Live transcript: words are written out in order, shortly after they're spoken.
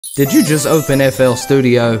Did you just open FL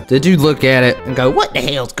Studio? Did you look at it and go, What the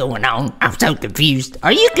hell's going on? I'm so confused.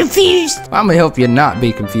 Are you confused? I'm gonna help you not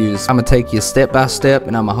be confused. I'm gonna take you step by step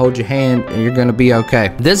and I'm gonna hold your hand and you're gonna be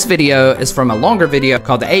okay. This video is from a longer video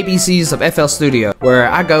called the ABCs of FL Studio, where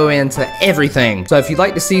I go into everything. So if you'd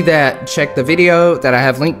like to see that, check the video that I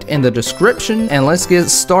have linked in the description, and let's get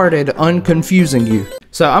started unconfusing you.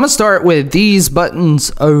 So I'm gonna start with these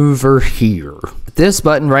buttons over here. This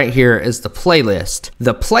button right here is the playlist.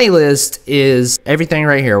 The playlist is everything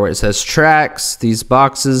right here where it says tracks, these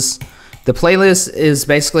boxes. The playlist is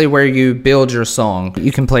basically where you build your song.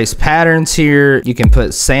 You can place patterns here, you can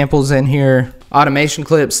put samples in here, automation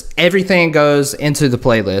clips, everything goes into the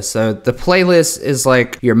playlist. So the playlist is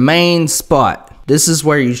like your main spot. This is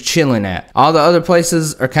where you're chilling at. All the other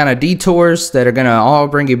places are kind of detours that are gonna all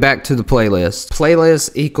bring you back to the playlist.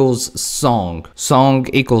 Playlist equals song. Song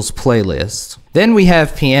equals playlist. Then we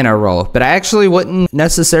have piano roll, but I actually wouldn't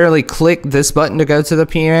necessarily click this button to go to the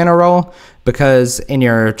piano roll, because in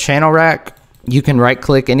your channel rack, you can right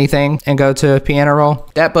click anything and go to piano roll.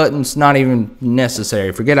 That button's not even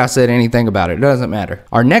necessary. Forget I said anything about it. It doesn't matter.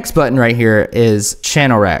 Our next button right here is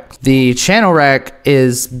channel rack. The channel rack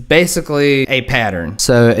is basically a pattern.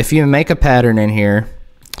 So if you make a pattern in here,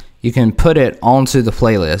 you can put it onto the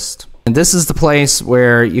playlist. And this is the place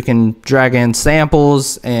where you can drag in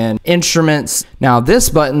samples and instruments. Now this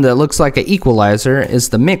button that looks like an equalizer is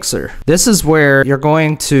the mixer. This is where you're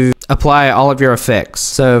going to apply all of your effects.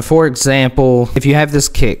 So for example, if you have this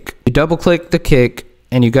kick, you double click the kick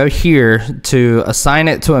and you go here to assign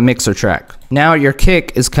it to a mixer track. Now your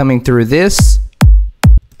kick is coming through this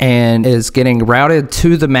and is getting routed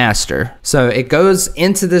to the master. So it goes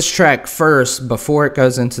into this track first before it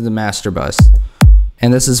goes into the master bus.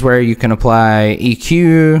 And this is where you can apply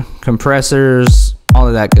EQ, compressors, all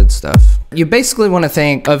of that good stuff. You basically want to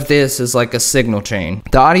think of this as like a signal chain.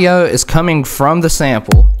 The audio is coming from the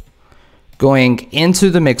sample, going into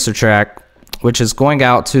the mixer track, which is going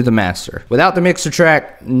out to the master. Without the mixer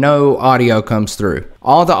track, no audio comes through.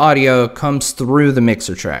 All the audio comes through the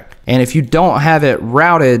mixer track. And if you don't have it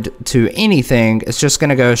routed to anything, it's just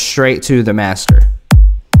gonna go straight to the master.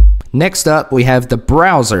 Next up, we have the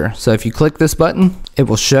browser. So if you click this button, it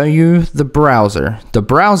will show you the browser. The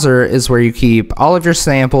browser is where you keep all of your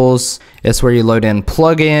samples. It's where you load in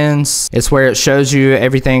plugins. It's where it shows you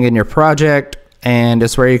everything in your project. And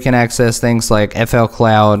it's where you can access things like FL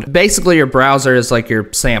Cloud. Basically, your browser is like your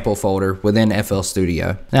sample folder within FL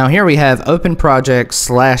Studio. Now here we have Open Project /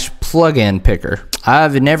 Plugin Picker.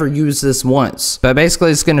 I've never used this once, but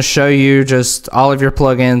basically it's gonna show you just all of your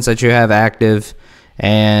plugins that you have active,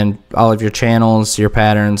 and all of your channels, your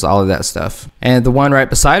patterns, all of that stuff. And the one right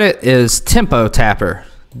beside it is Tempo Tapper.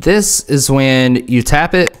 This is when you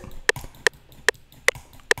tap it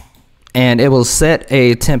and it will set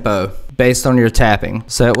a tempo based on your tapping.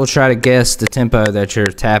 So it will try to guess the tempo that you're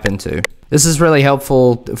tapping to. This is really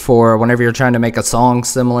helpful for whenever you're trying to make a song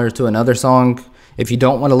similar to another song. If you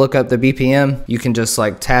don't want to look up the BPM, you can just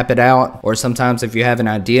like tap it out. Or sometimes if you have an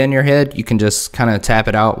idea in your head, you can just kind of tap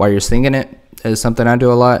it out while you're singing it. Is something I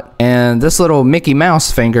do a lot. And this little Mickey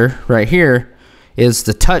Mouse finger right here is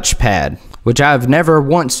the touchpad, which I've never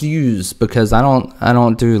once used because I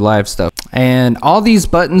don't do live stuff. And all these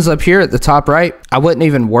buttons up here at the top right, I wouldn't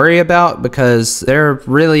even worry about because they're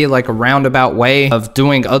really like a roundabout way of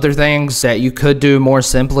doing other things that you could do more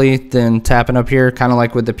simply than tapping up here, kind of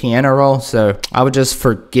like with the piano roll. So I would just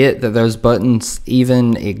forget that those buttons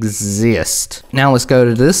even exist. Now let's go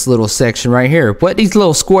to this little section right here. What these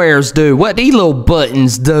little squares do, what these little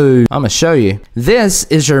buttons do. I'm gonna show you. This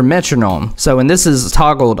is your metronome. So when this is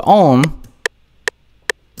toggled on,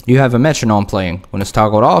 you have a metronome playing. When it's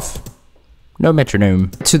toggled off, no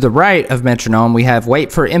metronome. To the right of metronome, we have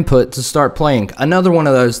wait for input to start playing. Another one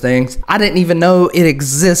of those things. I didn't even know it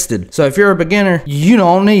existed. So if you're a beginner, you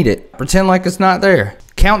don't need it. Pretend like it's not there.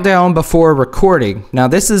 Countdown before recording. Now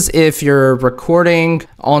this is if you're recording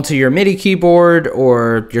onto your MIDI keyboard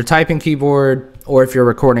or your typing keyboard, or if you're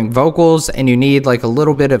recording vocals and you need like a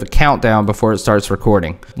little bit of a countdown before it starts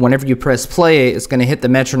recording. Whenever you press play, it's gonna hit the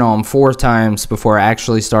metronome 4 times before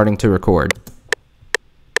actually starting to record.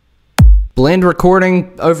 Blend recording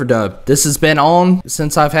overdub. This has been on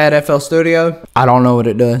since I've had FL Studio. I don't know what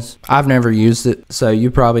it does. I've never used it, so you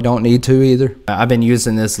probably don't need to either. I've been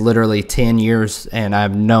using this literally 10 years and I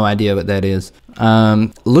have no idea what that is.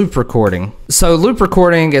 Loop recording. So loop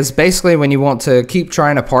recording is basically when you want to keep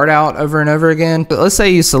trying a part out over and over again. But let's say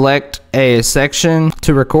you select a section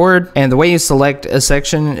to record, and the way you select a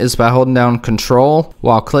section is by holding down Control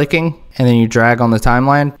while clicking. and then you drag on the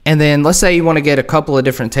timeline. And then let's say you want to get a couple of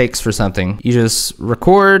different takes for something. You just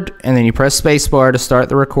record, and then you press spacebar to start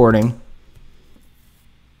the recording.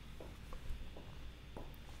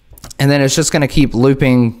 And then it's just going to keep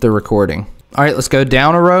looping the recording. All right, let's go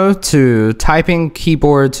down a row to typing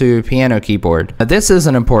keyboard to piano keyboard. Now, this is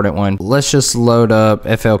an important one. Let's just load up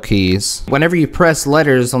FL keys. Whenever you press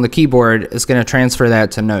letters on the keyboard, it's going to transfer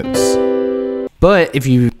that to notes. But if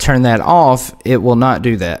you turn that off, it will not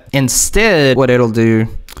do that. Instead, what it'll do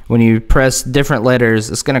when you press different letters,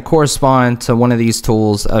 it's going to correspond to one of these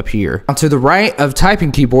tools up here. Now, to the right of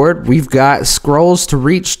typing keyboard, we've got scrolls to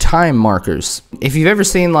reach time markers. If you've ever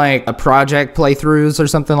seen like a project playthroughs or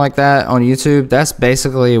something like that on YouTube, that's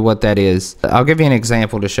basically what that is. I'll give you an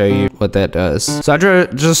example to show you what that does. So I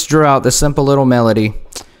just drew out this simple little melody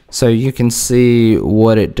so you can see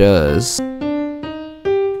what it does.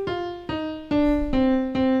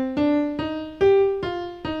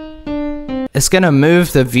 It's going to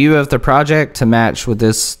move the view of the project to match with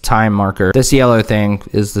this time marker. This yellow thing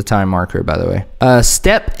is the time marker, by the way.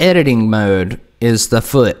 Step editing mode is the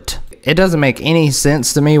foot. It doesn't make any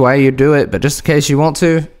sense to me why you do it, but just in case you want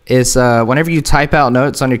to, is whenever you type out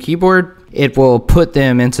notes on your keyboard, it will put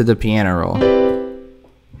them into the piano roll.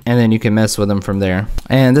 And then you can mess with them from there.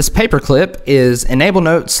 And this paperclip is enable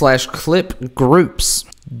notes / clip groups.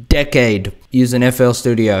 Decade using FL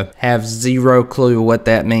Studio. Have zero clue what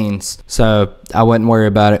that means, so I wouldn't worry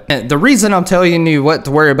about it. And the reason I'm telling you what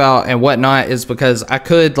to worry about and what not is because I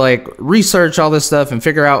could like research all this stuff and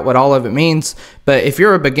figure out what all of it means, but if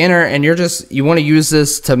you're a beginner and you want to use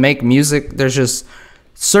this to make music, there's just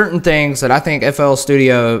certain things that I think FL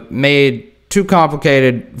Studio made too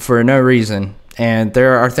complicated for no reason, and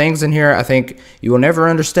there are things in here I think you will never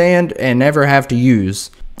understand and never have to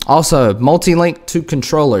use. Also, multi-link to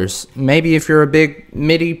controllers. Maybe if you're a big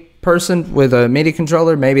MIDI person with a MIDI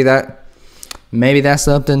controller, maybe that's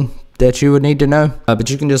something that you would need to know. But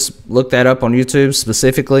you can just look that up on YouTube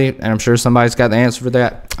specifically, and I'm sure somebody's got the answer for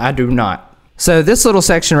that. I do not. So this little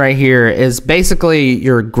section right here is basically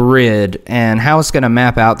your grid and how it's going to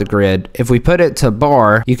map out the grid. If we put it to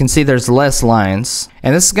bar, you can see there's less lines.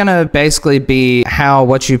 And this is going to basically be how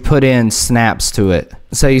what you put in snaps to it.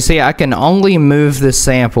 So you see I can only move this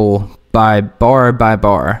sample by bar by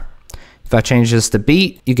bar. If I change this to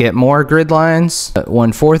beat, you get more grid lines,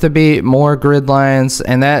 1/4 a beat, more grid lines,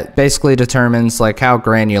 and that basically determines like how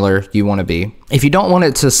granular you want to be. If you don't want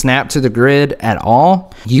it to snap to the grid at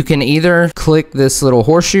all, you can either click this little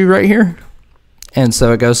horseshoe right here, and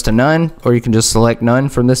so it goes to none, or you can just select none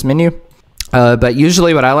from this menu. But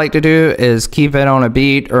usually what I like to do is keep it on a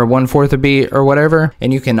beat or 1/4 a beat or whatever,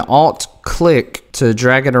 and you can alt click to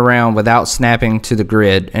drag it around without snapping to the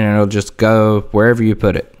grid, and it'll just go wherever you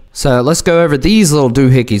put it. So let's go over these little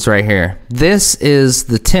doohickeys right here. This is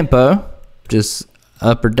the tempo, just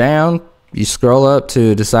up or down. You scroll up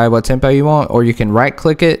to decide what tempo you want, or you can right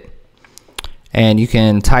click it and you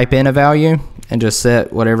can type in a value and just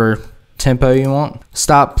set whatever tempo you want.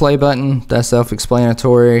 Stop play button, that's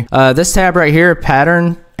self-explanatory. This tab right here,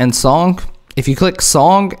 pattern and song. If you click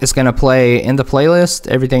song, it's going to play in the playlist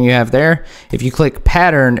everything you have there. If you click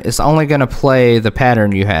pattern, it's only going to play the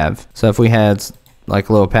pattern you have. So if we had like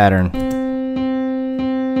a little pattern,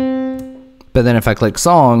 but then if I click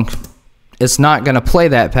song, it's not going to play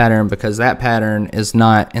that pattern because that pattern is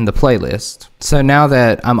not in the playlist. So now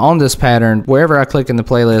that I'm on this pattern, wherever I click in the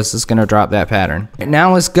playlist, it's going to drop that pattern.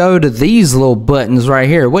 Now let's go to these little buttons right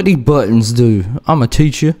here. What do buttons do? I'm going to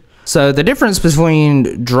teach you. So the difference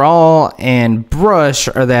between draw and brush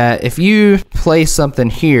are that if you place something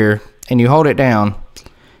here and you hold it down,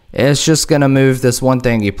 it's just going to move this one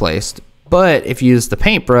thing you placed. But if you use the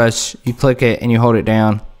paintbrush, you click it and you hold it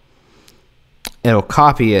down, it'll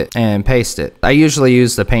copy it and paste it. I usually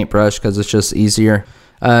use the paintbrush because it's just easier.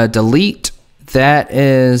 Delete, that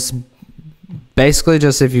is basically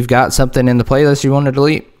just if you've got something in the playlist you want to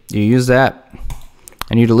delete, you use that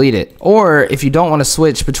and you delete it. Or if you don't want to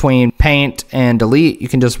switch between paint and delete, you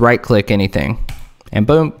can just right click anything and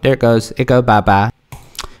boom, there it goes. It go bye-bye.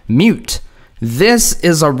 Mute. This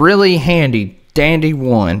is a really handy dandy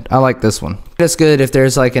one. I like this one. It's good if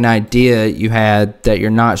there's like an idea you had that you're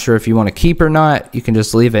not sure if you want to keep or not. You can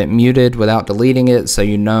just leave it muted without deleting it so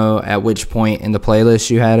you know at which point in the playlist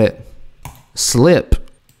you had it. Slip.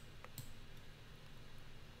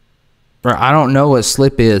 Or I don't know what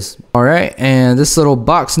slip is. Alright, and this little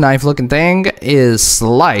box knife looking thing is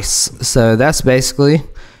slice. So that's basically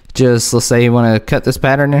just, let's say you want to cut this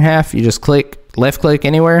pattern in half. You just click, left click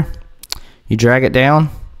anywhere. You drag it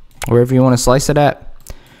down wherever you want to slice it at,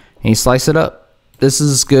 and you slice it up. This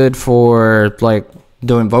is good for like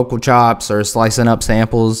doing vocal chops or slicing up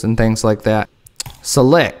samples and things like that.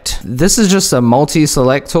 Select. This is just a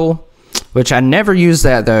multi-select tool, which I never use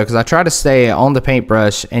that though, because I try to stay on the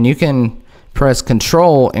paintbrush, and you can press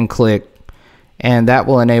Control and click, and that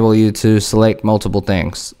will enable you to select multiple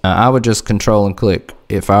things. I would just Control and click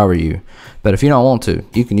if I were you, but if you don't want to,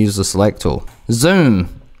 you can use the select tool. Zoom.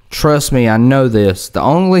 Trust me, I know this. The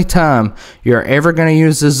only time you're ever going to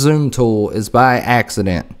use this zoom tool is by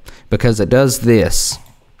accident, because it does this,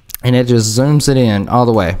 and it just zooms it in all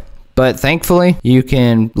the way. But thankfully, you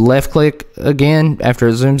can left click again after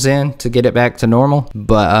it zooms in to get it back to normal.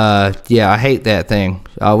 But yeah, I hate that thing.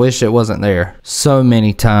 I wish it wasn't there. So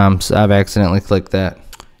many times I've accidentally clicked that.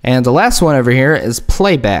 And the last one over here is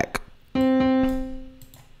playback.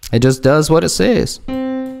 It just does what it says.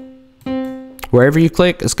 Wherever you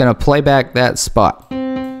click, it's going to play back that spot.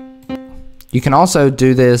 You can also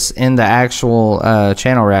do this in the actual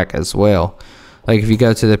channel rack as well. Like if you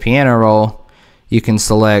go to the piano roll, you can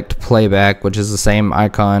select playback, which is the same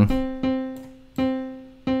icon.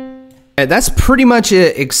 And that's pretty much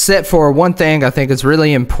it, except for one thing I think is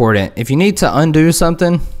really important. If you need to undo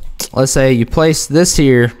something, let's say you place this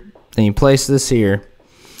here, then you place this here,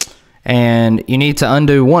 and you need to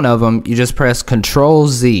undo one of them, you just press Control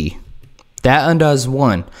Z. That undoes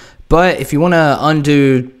one. But if you want to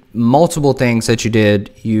undo multiple things that you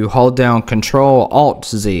did, you hold down Control Alt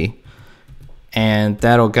Z, and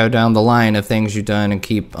that'll go down the line of things you've done and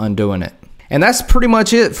keep undoing it. And that's pretty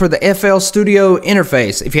much it for the FL Studio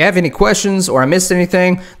interface. If you have any questions or I missed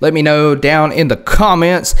anything, let me know down in the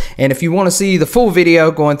comments. And if you want to see the full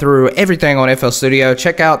video going through everything on FL Studio,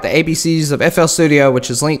 check out the ABCs of FL Studio, which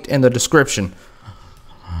is linked in the description.